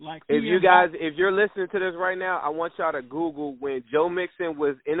football. Like, if you're listening to this right now, I want y'all to Google when Joe Mixon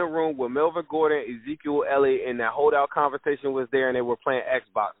was in a room with Melvin Gordon, Ezekiel Elliott, and that holdout conversation was there and they were playing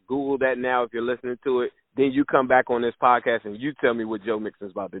Xbox. Google that now if you're listening to it. Then you come back on this podcast and you tell me what Joe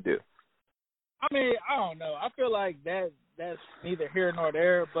Mixon's about to do. I mean, I don't know. I feel like that's neither here nor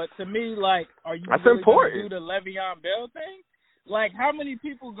there. But to me, like, are you really going to do the Le'Veon Bell thing? Like, how many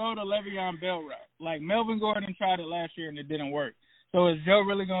people go to Le'Veon Bell route? Like, Melvin Gordon tried it last year and it didn't work. So is Joe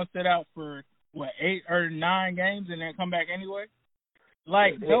really going to sit out for, 8 or 9 games and then come back anyway?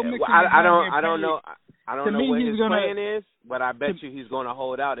 Like, Joe Mixon I don't know. I don't know what his plan is, but I bet you he's going to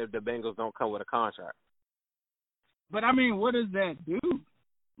hold out if the Bengals don't come with a contract. But, I mean, what does that do?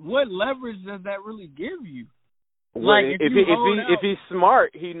 What leverage does that really give you? Well, like, if he's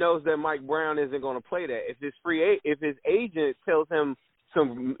smart, he knows that Mike Brown isn't going to play that. If his agent tells him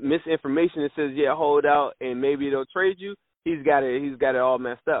some misinformation that says, yeah, hold out and maybe they'll trade you, he's got it all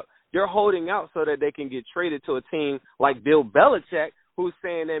messed up. They're holding out so that they can get traded to a team like Bill Belichick, who's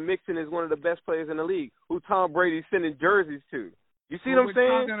saying that Mixon is one of the best players in the league, who Tom Brady's sending jerseys to. You see what I'm saying?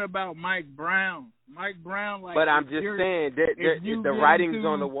 We're talking about Mike Brown. Like. But I'm just saying that the writing's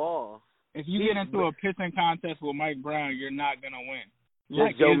on the wall. If you get into a pissing contest with Mike Brown, you're not gonna win.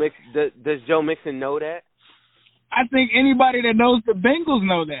 Does Joe Mixon know that? I think anybody that knows the Bengals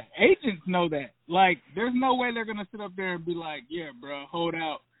know that. Agents know that. Like, there's no way they're gonna sit up there and be like, "Yeah, bro, hold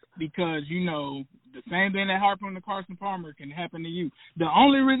out," because the same thing that happened to Carson Palmer can happen to you. The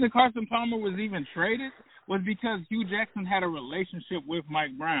only reason Carson Palmer was even traded was because Hugh Jackson had a relationship with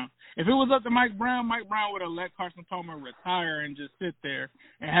Mike Brown. If it was up to Mike Brown would have let Carson Palmer retire and just sit there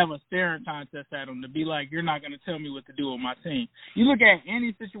and have a staring contest at him to be like, you're not going to tell me what to do with my team. You look at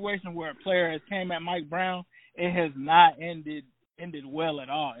any situation where a player has came at Mike Brown, it has not ended well at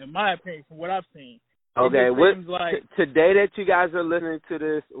all, in my opinion, from what I've seen. Okay, today that you guys are listening to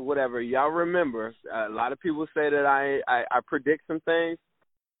this, whatever, y'all remember, a lot of people say that I predict some things.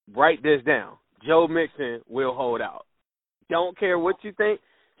 Write this down. Joe Mixon will hold out. Don't care what you think.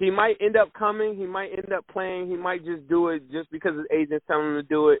 He might end up coming. He might end up playing. He might just do it just because his agent's telling him to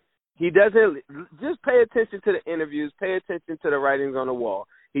do it. He doesn't. Just pay attention to the interviews. Pay attention to the writings on the wall.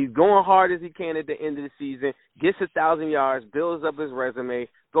 He's going hard as he can at the end of the season, gets 1,000 yards, builds up his resume,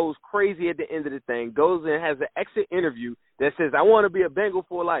 goes crazy at the end of the thing, goes and has an exit interview that says, I want to be a Bengal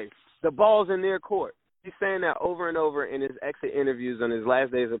for life. The ball's in their court. He's saying that over and over in his exit interviews on his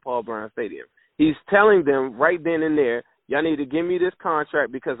last days at Paul Brown Stadium. He's telling them right then and there, y'all need to give me this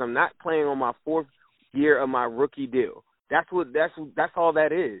contract because I'm not playing on my 4th year of my rookie deal. That's all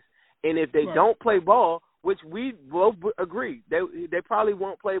that is. And if they don't play ball, which we both agree, they probably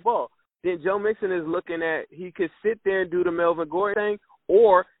won't play ball, then Joe Mixon is looking at he could sit there and do the Melvin Gordon thing,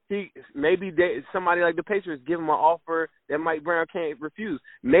 or somebody like the Patriots give him an offer that Mike Brown can't refuse.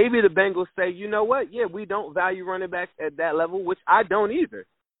 Maybe the Bengals say, you know what, yeah, we don't value running backs at that level, which I don't either.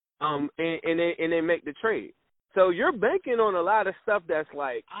 And they make the trade. So you're banking on a lot of stuff that's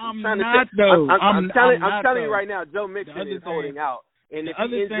like I'm telling you right now, Joe Mixon is holding out. And if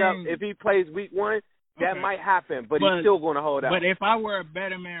if he plays week 1, that might happen, but he's still going to hold out. But if I were a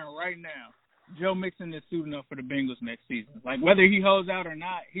betting man right now, Joe Mixon is suiting up for the Bengals next season. Like, whether he holds out or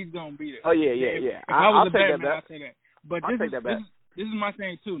not, he's going to be there. Oh, yeah. If I was a betting man, I'd say that. But this is my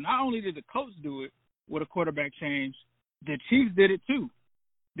thing, too. Not only did the coach do it with a quarterback change, the Chiefs did it, too.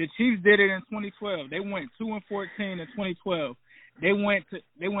 The Chiefs did it in 2012. They went 2-14 in 2012. They went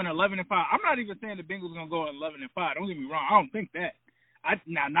 11-5. I'm not even saying the Bengals are going to go 11-5. Don't get me wrong. I don't think that.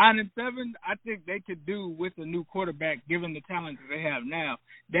 Now 9-7, I think they could do with a new quarterback, given the talent that they have now.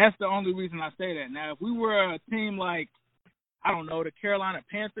 That's the only reason I say that. Now, if we were a team like, I don't know, the Carolina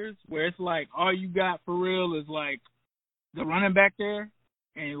Panthers, where it's like all you got for real is like the running back there,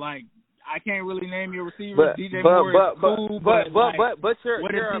 and like I can't really name your receivers. DJ Moore is cool, but what is he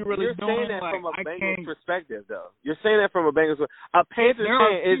really you're doing? saying that from a Bengals perspective, though. You're saying that from a Bengals. A Panthers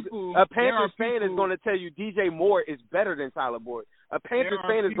fan is going to tell you DJ Moore is better than Tyler Boyd. A Panthers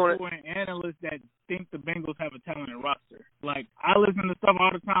fan is going to. There are people and analysts that think the Bengals have a talented roster. Like, I listen to stuff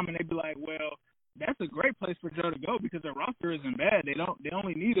all the time, and they be like, "Well, that's a great place for Joe to go because their roster isn't bad. They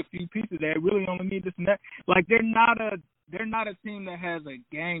only need a few pieces. They really only need this and that. Like, they're not a team that has a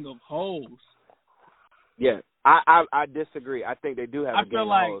gang of holes." Yeah, I disagree. I think they do have a gang of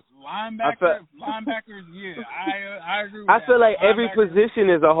holes. Linebackers, yeah, I agree with that. I feel like every position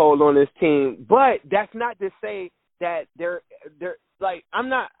is a hole on this team, but that's not to say that they're like,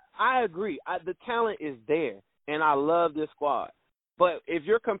 I agree. The talent is there, and I love this squad. But if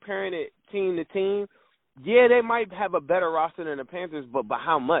you're comparing it team to team, yeah, they might have a better roster than the Panthers, but by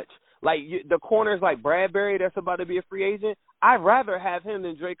how much? Like, the corners like Bradbury that's about to be a free agent, I'd rather have him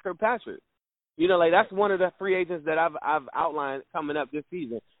than Drake Kirkpatrick. You know, like, that's one of the free agents that I've outlined coming up this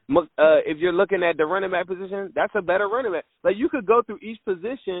season. If you're looking at the running back position, that's a better running back. Like, you could go through each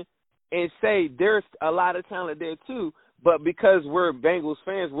position and say there's a lot of talent there too, but because we're Bengals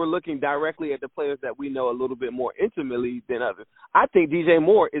fans, we're looking directly at the players that we know a little bit more intimately than others. I think DJ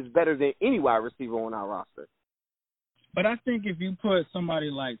Moore is better than any wide receiver on our roster. But I think if you put somebody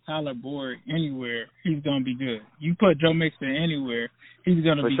like Tyler Boyd anywhere, he's going to be good. You put Joe Mixon anywhere, he's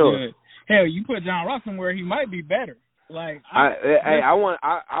going to be good. Hell, you put John Ross somewhere, he might be better. Like, I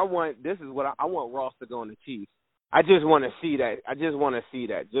want this is what I want Ross to go on the Chiefs. I just want to see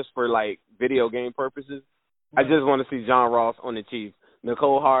that. Just for, like, video game purposes. I just want to see John Ross on the Chiefs.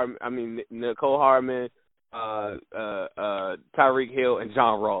 Nicole Hardman, Tyreek Hill, and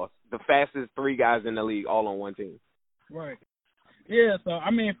John Ross. The fastest three guys in the league all on one team. Right. Yeah, so, I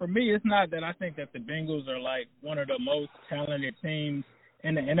mean, for me, it's not that I think that the Bengals are, like, one of the most talented teams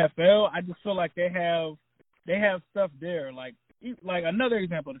in the NFL. I just feel like they have stuff there. Like another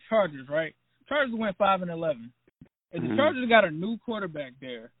example, the Chargers, right? Chargers went 5-11. If the Chargers got a new quarterback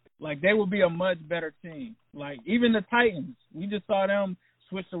there, like, they will be a much better team. Like, even the Titans, we just saw them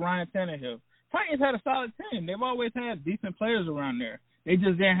switch to Ryan Tannehill. Titans had a solid team. They've always had decent players around there. They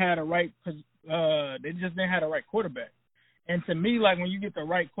just didn't have the right quarterback. And to me, like, when you get the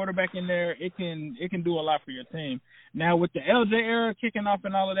right quarterback in there, it can do a lot for your team. Now, with the LJ era kicking off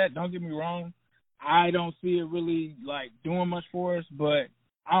and all of that, don't get me wrong, I don't see it really, like, doing much for us, but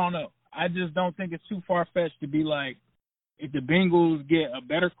I don't know. I just don't think it's too far-fetched to be like, if the Bengals get a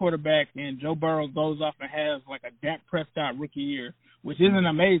better quarterback and Joe Burrow goes off and has, like, a Dak Prescott rookie year, which isn't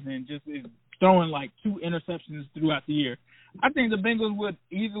amazing, just is throwing, like, 2 interceptions throughout the year, I think the Bengals would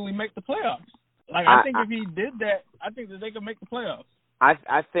easily make the playoffs. Like, I think if he did that, I think that they could make the playoffs. I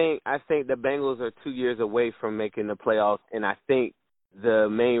think the Bengals are 2 years away from making the playoffs, and I think the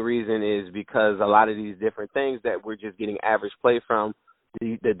main reason is because a lot of these different things that we're just getting average play from,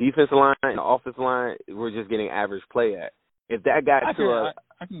 the defensive line and the offensive line, we're just getting average play at. If that got I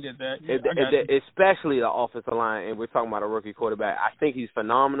can get that. Especially the offensive line, and we're talking about a rookie quarterback, I think he's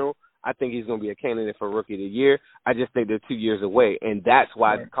phenomenal. I think he's going to be a candidate for Rookie of the Year. I just think they're 2 years away, and that's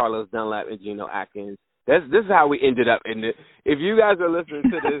why Carlos Dunlap and Geno Atkins. This is how we ended up in it. If you guys are listening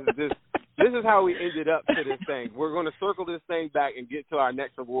to this is how we ended up to this thing. We're going to circle this thing back and get to our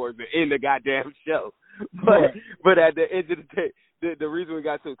next awards and end the goddamn show. But at the end of the day, the reason we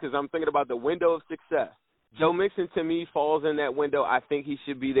got to it, because I'm thinking about the window of success. Joe Mixon, to me, falls in that window. I think he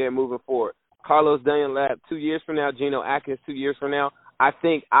should be there moving forward. Carlos Dunlap, 2 years from now. Geno Atkins, 2 years from now. I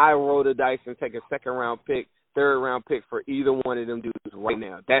think I roll the dice and take a second-round pick, third-round pick for either one of them dudes right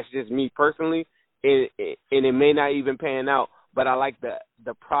now. That's just me personally, and it may not even pan out, but I like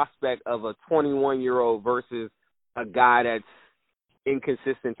the prospect of a 21-year-old versus a guy that's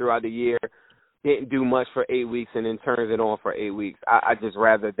inconsistent throughout the year, didn't do much for 8 weeks, and then turns it on for 8 weeks. I just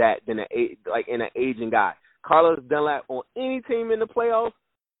rather that than an aging guy. Carlos Dunlap on any team in the playoffs,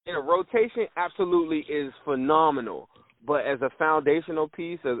 in a rotation, absolutely is phenomenal. But as a foundational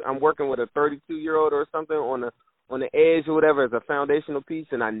piece, as I'm working with a 32-year-old or something on the edge or whatever as a foundational piece,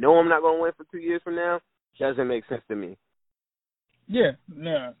 and I know I'm not going to win for 2 years from now, doesn't make sense to me. Yeah.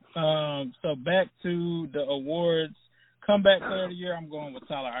 So back to the awards. Comeback Player of the Year, I'm going with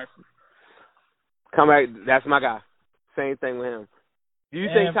Tyler Eifert. Comeback, that's my guy. Same thing with him. Do you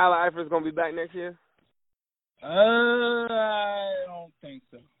think Tyler Eifert's going to be back next year? I don't think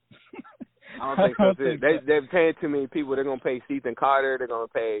so. I don't think so. They're paying too many people. They're going to pay Ethan Carter. They're going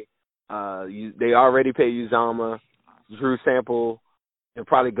to pay they already pay Uzomah, Drew Sample. They'll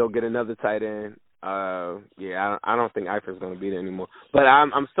probably go get another tight end. I don't think Eifert's going to be there anymore. But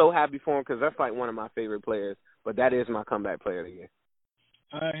I'm so happy for him because that's like one of my favorite players. But that is my comeback player of the year.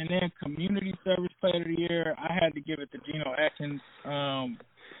 And then Community Service Player of the Year, I had to give it to Geno Atkins.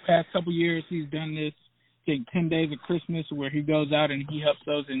 Past couple years, he's done this, I think, 10 Days of Christmas, where he goes out and he helps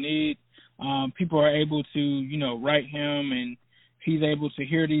those in need. People are able to, write him, and he's able to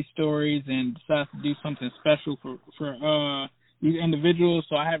hear these stories and decides to do something special for these individuals.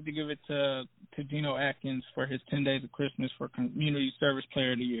 So I have to give it to Geno Atkins for his 10 Days of Christmas for Community Service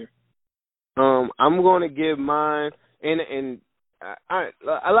Player of the Year. I'm going to give mine, and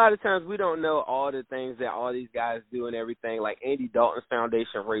a lot of times we don't know all the things that all these guys do and everything. Like Andy Dalton's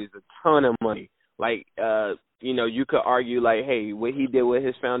foundation raised a ton of money. Like, you could argue like, hey, what he did with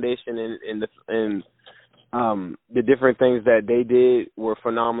his foundation and the different things that they did were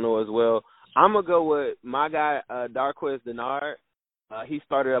phenomenal as well. I'm going to go with my guy, Darqueze Dennard. He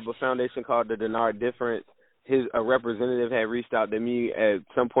started up a foundation called the Dennard Difference. A representative had reached out to me at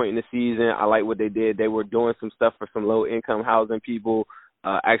some point in the season. I like what they did. They were doing some stuff for some low-income housing people,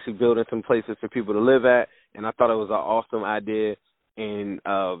 actually building some places for people to live at, and I thought it was an awesome idea and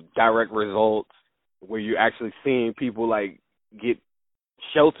direct results where you're actually seeing people, like, get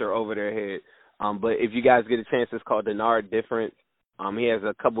shelter over their head. But if you guys get a chance, it's called Dennard Difference. He has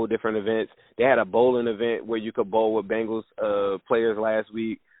a couple of different events. They had a bowling event where you could bowl with Bengals players last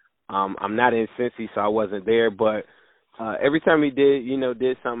week. I'm not in Cincy, so I wasn't there. But every time he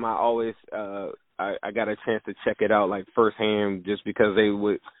did something, I always I got a chance to check it out, like, firsthand, just because they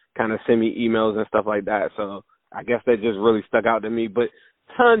would kind of send me emails and stuff like that. So I guess that just really stuck out to me. But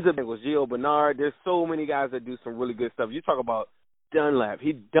tons of Bengals. Gio Bernard. There's so many guys that do some really good stuff. You talk about Dunlap.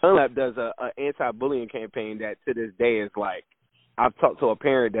 Dunlap does a anti-bullying campaign that to this day is like, I've talked to a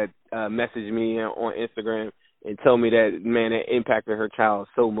parent that messaged me on Instagram and told me that, man, it impacted her child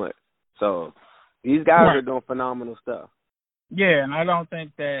so much. So these guys are doing phenomenal stuff. Yeah, and I don't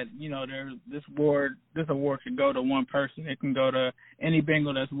think that, this award should go to one person. It can go to any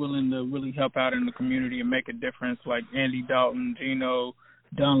Bengal that's willing to really help out in the community and make a difference, like Andy Dalton, Geno,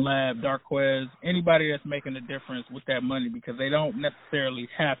 Dunlap, Darqueze, anybody that's making a difference with that money, because they don't necessarily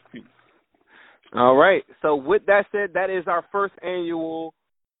have to. All right. So with that said, that is our first annual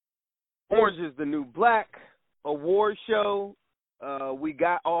Orange is the New Black award show. We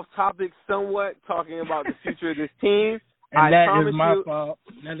got off topic somewhat, talking about the future of this team. And that is my fault.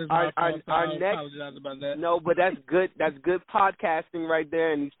 That is my fault. I apologize about that. No, but that's good. That's good podcasting right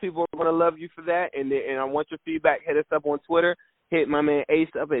there, and these people are going to love you for that. And I want your feedback. Hit us up on Twitter. Hit my man Ace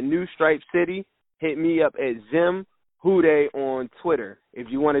up at New Stripe City. Hit me up at Zim Hude on Twitter. If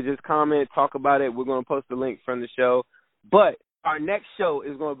you want to just comment, talk about it, we're going to post the link from the show. But our next show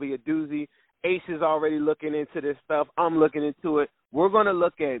is going to be a doozy. Ace is already looking into this stuff. I'm looking into it. We're going to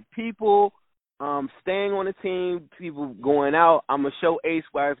look at people staying on the team, people going out. I'm going to show Ace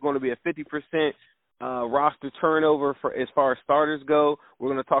why it's going to be a 50% roster turnover for as far as starters go.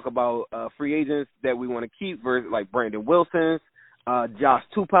 We're going to talk about free agents that we want to keep, like Brandon Wilson, Josh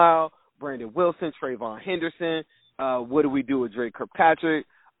Tupou, Brandon Wilson, Trayvon Henderson. What do we do with Drake Kirkpatrick?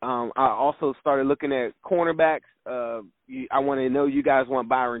 I also started looking at cornerbacks. I want to know you guys want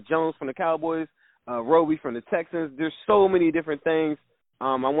Byron Jones from the Cowboys, Roby from the Texans. There's so many different things.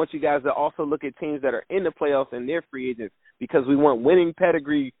 I want you guys to also look at teams that are in the playoffs and their free agents, because we want winning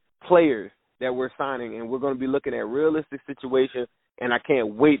pedigree players that we're signing, and we're going to be looking at realistic situations, and I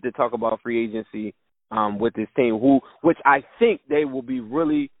can't wait to talk about free agency with this team, which I think they will be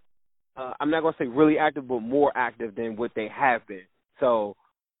really I'm not going to say really active, but more active than what they have been. So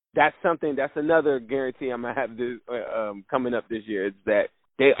that's another guarantee I'm going to have this, coming up this year, is that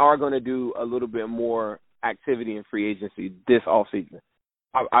they are going to do a little bit more activity in free agency this offseason.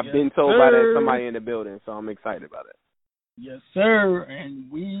 I've been told by somebody in the building, so I'm excited about it. Yes, sir. And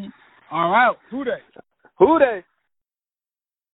we are out. Who they?